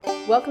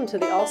Welcome to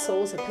the All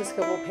Souls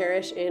Episcopal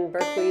Parish in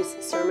Berkeley's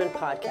Sermon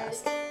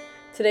Podcast.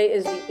 Today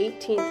is the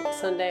 18th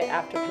Sunday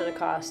after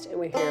Pentecost, and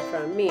we hear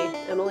from me,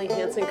 Emily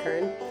Hansen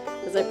Curran,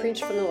 as I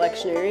preach from the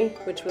lectionary,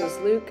 which was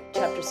Luke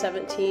chapter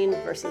 17,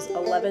 verses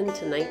 11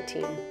 to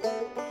 19.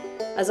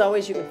 As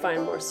always, you can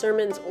find more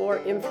sermons or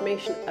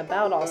information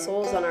about All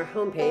Souls on our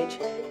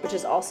homepage, which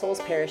is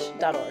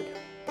allsoulsparish.org.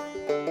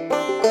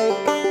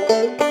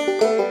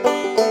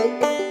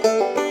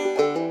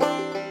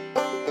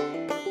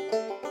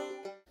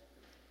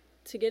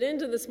 To get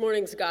into this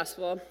morning's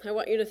gospel, I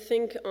want you to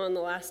think on the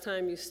last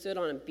time you stood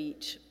on a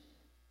beach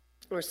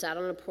or sat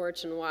on a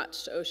porch and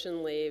watched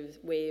ocean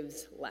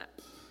waves lap.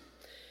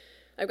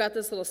 I've got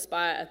this little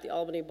spot at the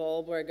Albany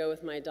Bulb where I go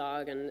with my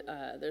dog, and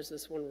there's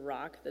this one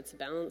rock that's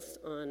balanced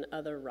on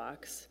other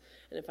rocks.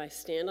 And if I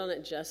stand on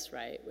it just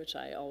right, which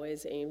I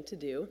always aim to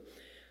do,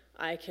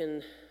 I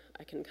can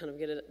kind of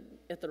get it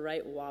at the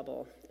right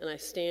wobble. And I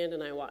stand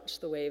and I watch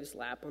the waves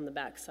lap on the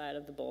backside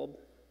of the bulb.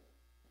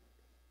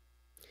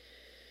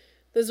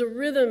 There's a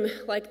rhythm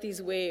like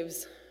these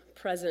waves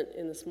present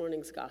in this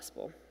morning's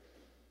gospel.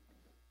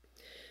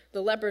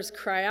 The lepers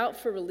cry out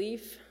for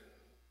relief.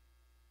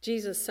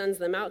 Jesus sends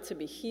them out to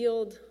be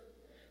healed.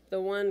 The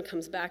one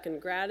comes back in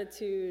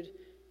gratitude,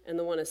 and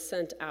the one is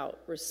sent out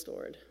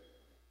restored.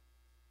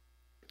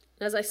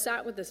 As I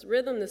sat with this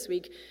rhythm this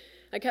week,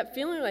 I kept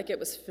feeling like it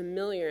was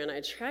familiar, and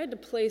I tried to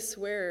place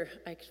where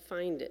I could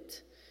find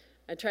it.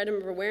 I tried to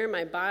remember where in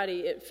my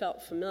body it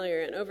felt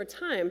familiar, and over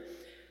time,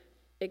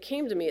 it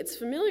came to me. It's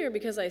familiar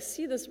because I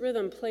see this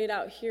rhythm played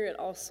out here at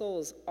All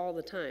Souls all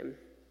the time.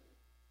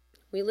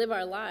 We live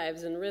our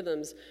lives in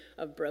rhythms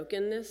of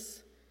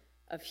brokenness,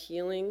 of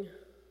healing,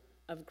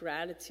 of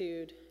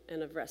gratitude,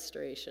 and of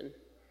restoration.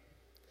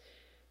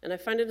 And I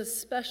find it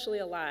especially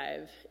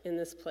alive in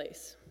this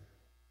place.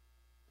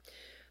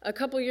 A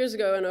couple years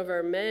ago, and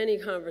over many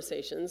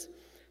conversations,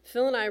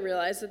 Phil and I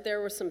realized that there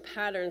were some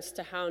patterns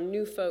to how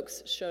new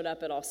folks showed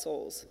up at All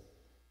Souls.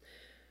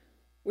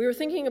 We were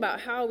thinking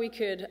about how we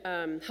could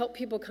help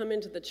people come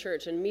into the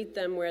church and meet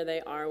them where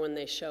they are when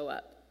they show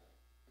up.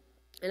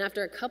 And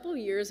after a couple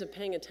years of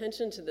paying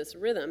attention to this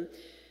rhythm,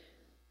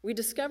 we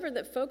discovered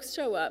that folks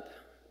show up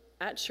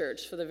at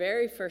church for the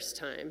very first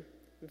time,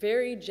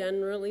 very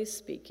generally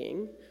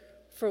speaking,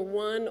 for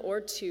one or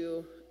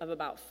two of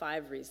about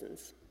 5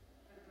 reasons.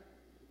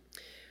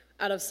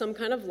 Out of some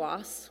kind of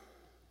loss,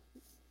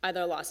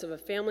 either a loss of a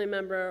family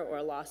member or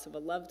a loss of a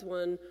loved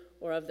one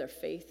or of their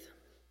faith.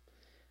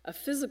 A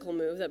physical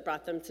move that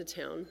brought them to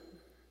town,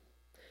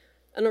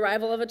 an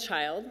arrival of a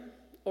child,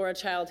 or a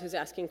child who's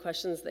asking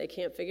questions they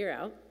can't figure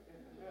out,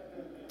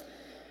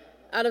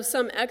 out of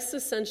some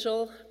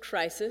existential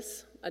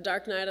crisis, a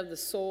dark night of the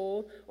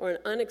soul, or an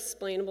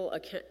unexplainable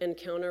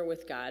encounter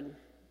with God,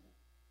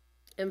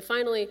 and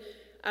finally,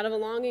 out of a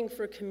longing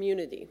for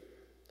community,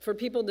 for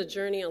people to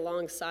journey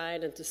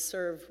alongside and to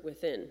serve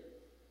within.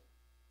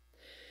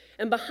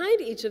 And behind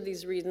each of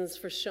these reasons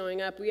for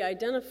showing up, we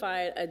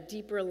identified a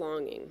deeper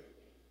longing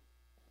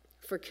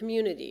for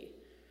community,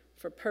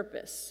 for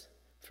purpose,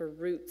 for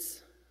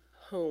roots,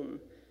 home,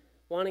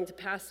 wanting to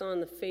pass on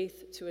the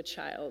faith to a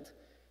child,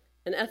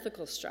 an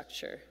ethical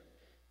structure,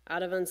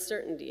 out of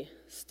uncertainty,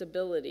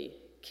 stability,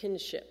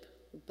 kinship,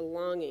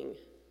 belonging,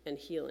 and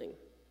healing.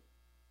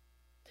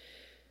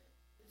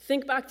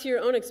 Think back to your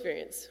own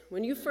experience.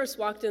 When you first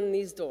walked in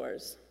these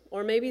doors,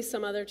 or maybe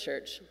some other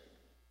church,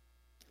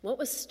 what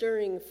was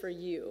stirring for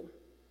you?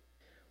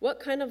 What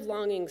kind of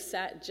longing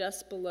sat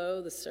just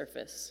below the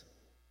surface?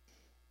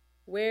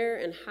 Where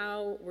and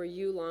how were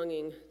you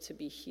longing to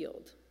be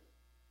healed?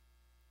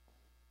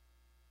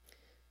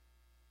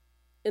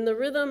 In the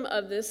rhythm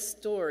of this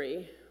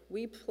story,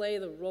 we play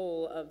the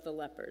role of the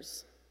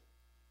lepers.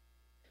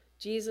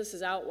 Jesus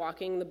is out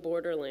walking the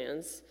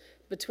borderlands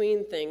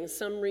between things,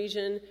 some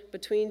region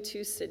between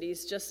 2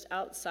 cities just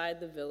outside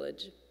the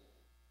village.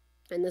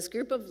 And this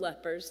group of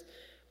lepers,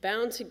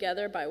 bound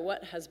together by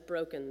what has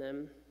broken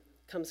them,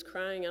 comes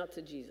crying out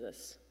to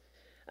Jesus,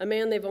 a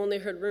man they've only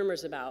heard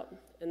rumors about,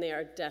 and they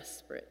are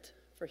desperate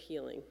for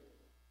healing.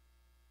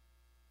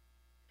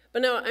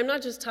 But now, I'm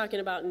not just talking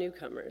about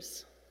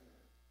newcomers,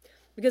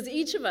 because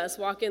each of us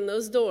walk in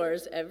those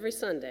doors every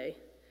Sunday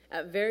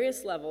at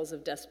various levels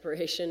of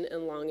desperation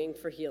and longing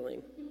for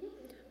healing.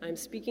 I'm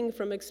speaking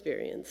from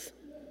experience.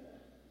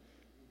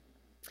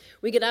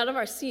 We get out of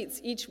our seats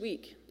each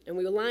week, and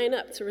we line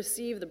up to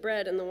receive the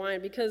bread and the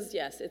wine because,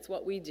 yes, it's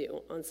what we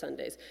do on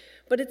Sundays.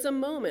 But it's a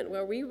moment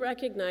where we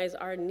recognize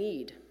our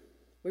need.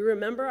 We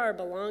remember our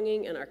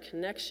belonging and our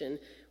connection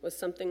with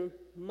something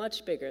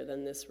much bigger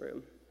than this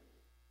room.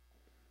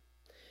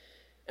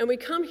 And we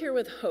come here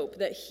with hope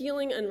that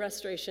healing and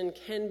restoration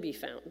can be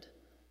found.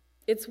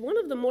 It's one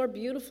of the more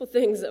beautiful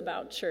things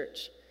about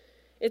church.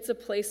 It's a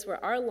place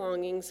where our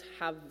longings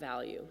have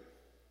value,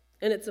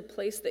 and it's a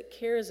place that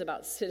cares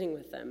about sitting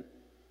with them.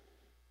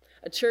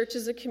 A church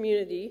as a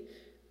community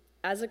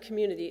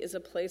is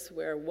a place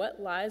where what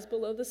lies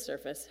below the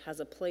surface has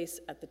a place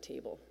at the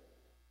table.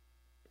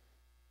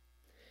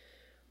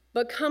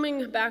 But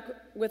coming back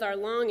with our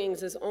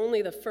longings is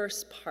only the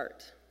first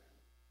part.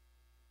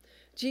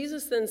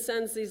 Jesus then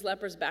sends these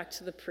lepers back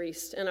to the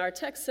priest, and our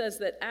text says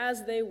that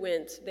as they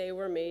went, they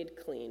were made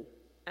clean.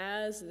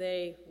 As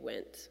they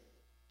went.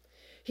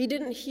 He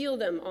didn't heal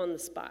them on the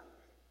spot.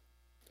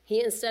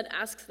 He instead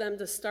asks them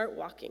to start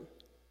walking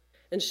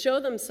and show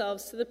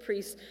themselves to the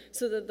priest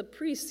so that the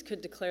priest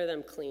could declare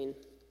them clean.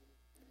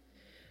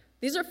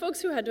 These are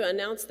folks who had to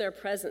announce their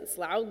presence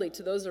loudly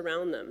to those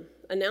around them,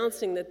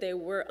 announcing that they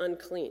were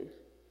unclean.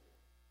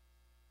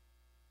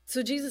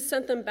 So Jesus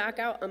sent them back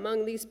out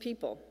among these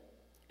people,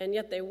 and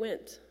yet they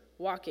went,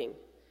 walking,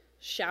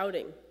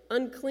 shouting,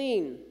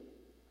 unclean.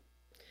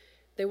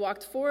 They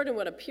walked forward in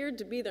what appeared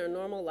to be their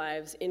normal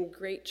lives in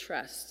great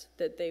trust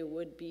that they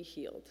would be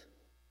healed.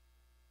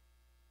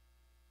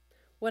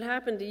 What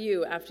happened to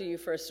you after you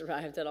first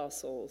arrived at All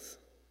Souls?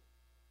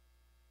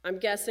 I'm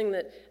guessing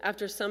that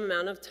after some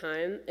amount of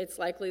time, it's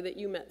likely that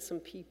you met some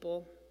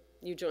people.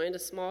 You joined a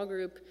small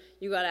group.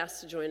 You got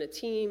asked to join a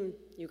team.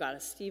 You got a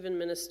Stephen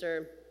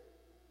minister.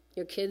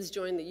 Your kids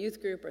joined the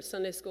youth group or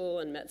Sunday school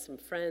and met some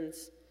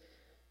friends.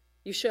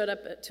 You showed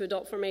up to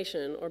adult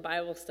formation or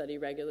Bible study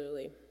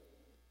regularly.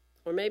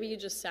 Or maybe you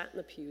just sat in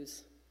the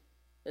pews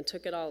and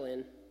took it all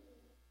in.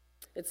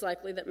 It's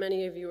likely that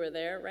many of you are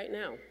there right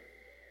now.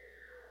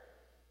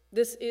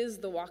 This is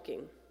the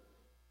walking.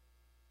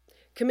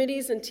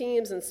 Committees and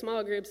teams and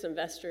small groups and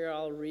vestry are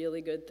all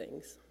really good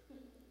things.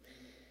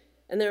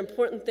 And they're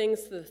important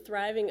things to the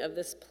thriving of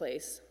this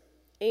place.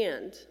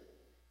 And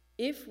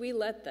if we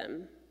let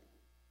them,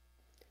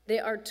 they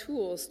are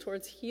tools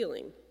towards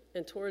healing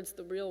and towards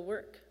the real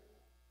work.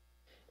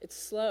 It's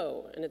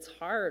slow and it's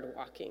hard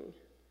walking.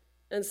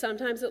 And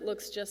sometimes it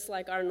looks just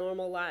like our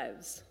normal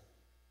lives.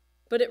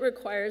 But it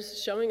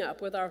requires showing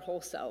up with our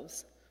whole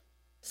selves,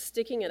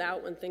 sticking it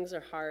out when things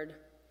are hard,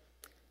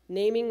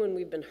 naming when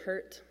we've been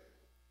hurt,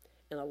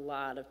 and a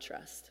lot of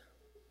trust.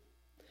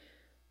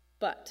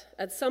 But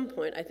at some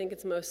point, I think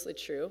it's mostly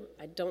true,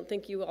 I don't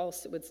think you all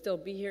would still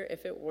be here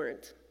if it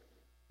weren't,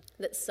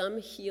 that some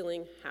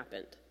healing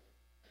happened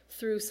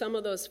through some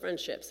of those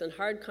friendships and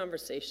hard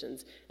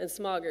conversations and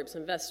small groups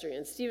and vestry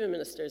and Stephen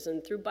ministers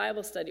and through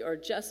Bible study or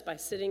just by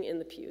sitting in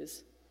the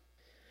pews.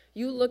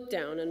 You looked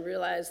down and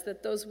realized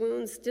that those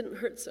wounds didn't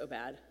hurt so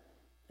bad,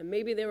 and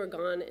maybe they were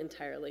gone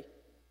entirely.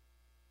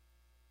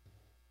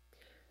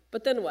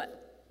 But then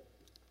what?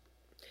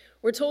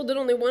 We're told that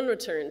only one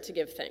returned to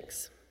give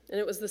thanks, and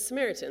it was the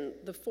Samaritan,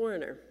 the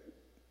foreigner.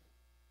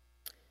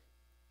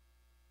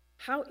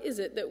 How is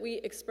it that we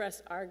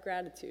express our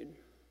gratitude?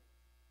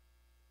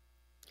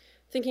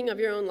 Thinking of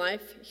your own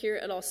life here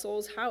at All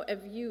Souls, how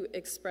have you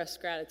expressed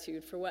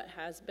gratitude for what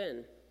has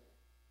been?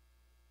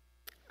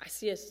 I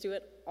see us do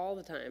it all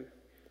the time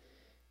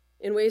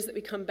in ways that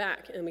we come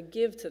back and we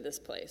give to this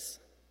place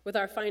with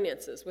our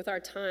finances, with our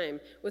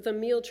time, with a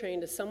meal train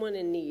to someone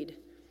in need,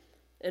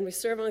 and we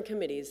serve on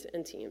committees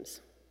and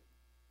teams.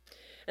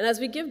 And as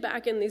we give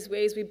back in these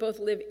ways, we both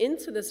live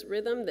into this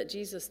rhythm that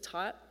Jesus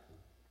taught,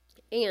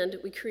 and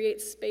we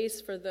create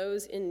space for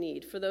those in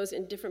need, for those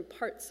in different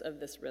parts of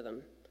this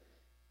rhythm,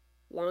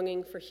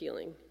 longing for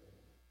healing.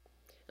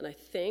 And I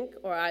think,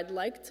 or I'd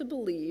like to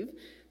believe,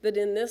 that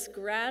in this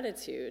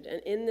gratitude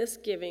and in this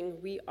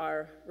giving, we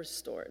are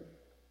restored.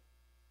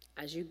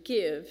 As you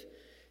give,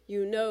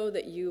 you know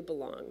that you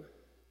belong.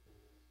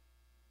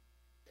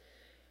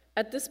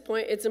 At this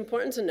point, it's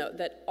important to note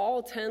that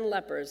all 10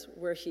 lepers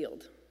were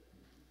healed,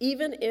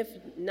 even if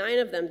 9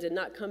 of them did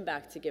not come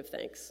back to give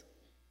thanks.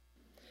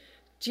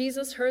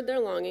 Jesus heard their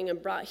longing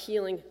and brought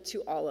healing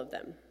to all of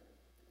them.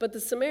 But the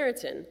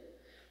Samaritan,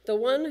 the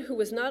one who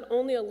was not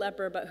only a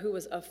leper, but who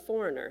was a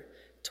foreigner,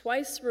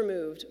 twice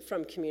removed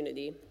from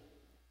community,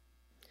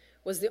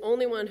 was the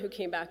only one who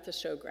came back to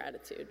show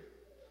gratitude.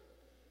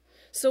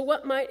 So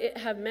what might it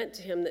have meant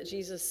to him that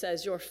Jesus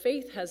says, "Your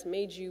faith has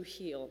made you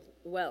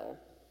well"?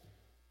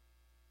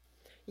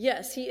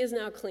 Yes, he is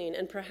now clean,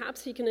 and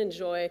perhaps he can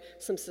enjoy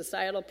some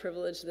societal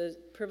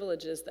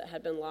privileges that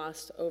had been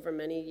lost over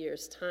many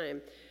years'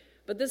 time.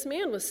 But this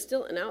man was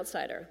still an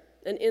outsider,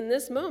 and in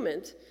this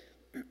moment,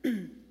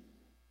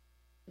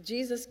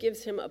 Jesus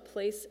gives him a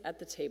place at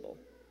the table.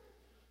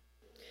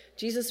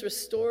 Jesus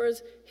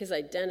restores his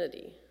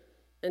identity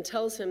and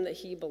tells him that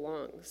he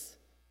belongs,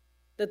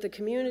 that the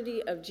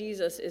community of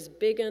Jesus is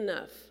big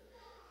enough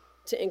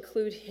to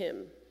include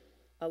him,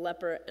 a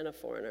leper and a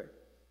foreigner.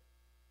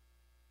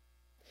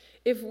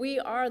 If we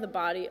are the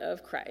body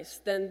of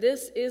Christ, then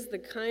this is the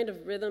kind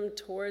of rhythm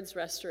towards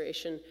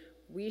restoration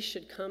we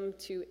should come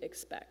to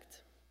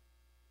expect.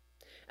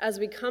 As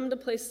we come to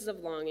places of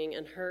longing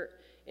and hurt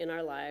in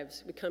our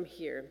lives, we come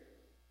here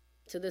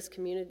to this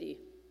community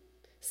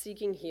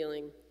seeking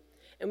healing,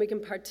 and we can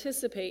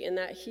participate in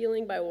that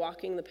healing by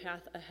walking the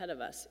path ahead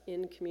of us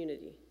in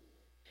community.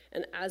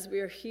 And as we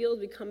are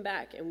healed, we come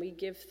back and we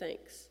give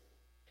thanks.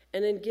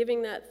 And in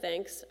giving that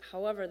thanks,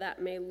 however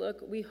that may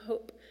look, we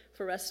hope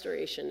for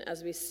restoration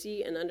as we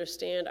see and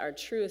understand our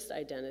truest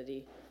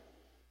identity,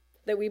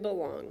 that we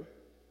belong,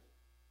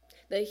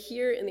 that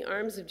here in the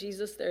arms of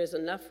Jesus there is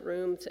enough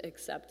room to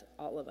accept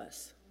all of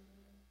us.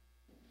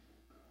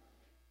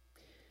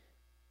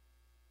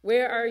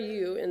 Where are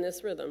you in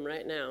this rhythm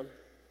right now?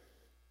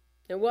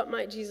 And what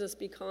might Jesus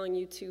be calling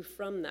you to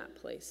from that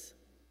place?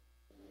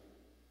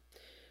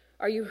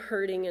 Are you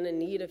hurting and in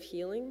need of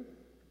healing?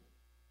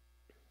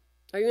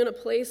 Are you in a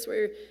place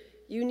where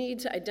you need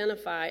to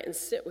identify and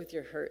sit with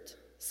your hurt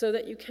so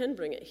that you can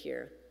bring it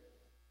here,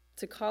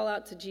 to call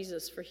out to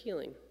Jesus for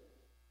healing?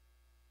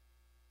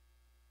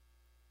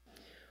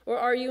 Or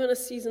are you in a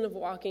season of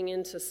walking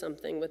into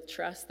something with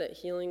trust that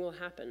healing will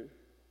happen?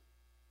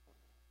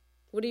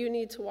 What do you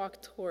need to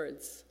walk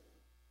towards?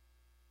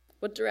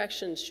 What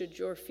direction should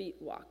your feet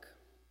walk?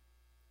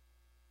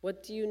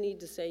 What do you need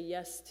to say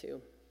yes to?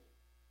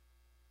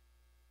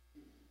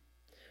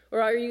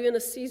 Or are you in a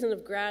season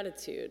of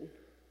gratitude?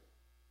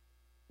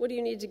 What do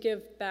you need to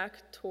give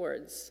back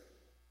towards?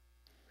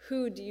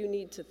 Who do you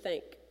need to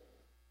thank?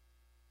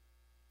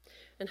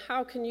 And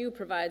how can you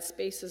provide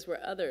spaces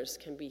where others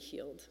can be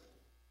healed?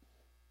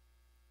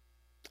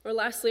 Or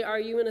lastly,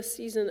 are you in a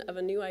season of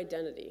a new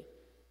identity,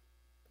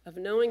 of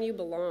knowing you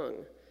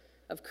belong,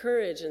 of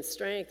courage and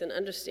strength and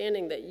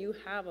understanding that you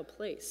have a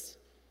place?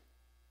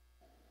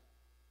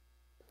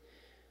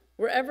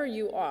 Wherever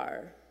you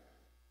are,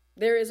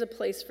 there is a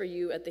place for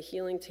you at the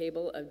healing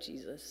table of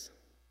Jesus.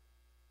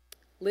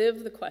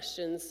 Live the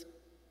questions,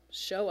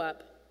 show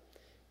up,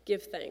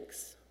 give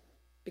thanks,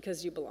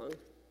 because you belong.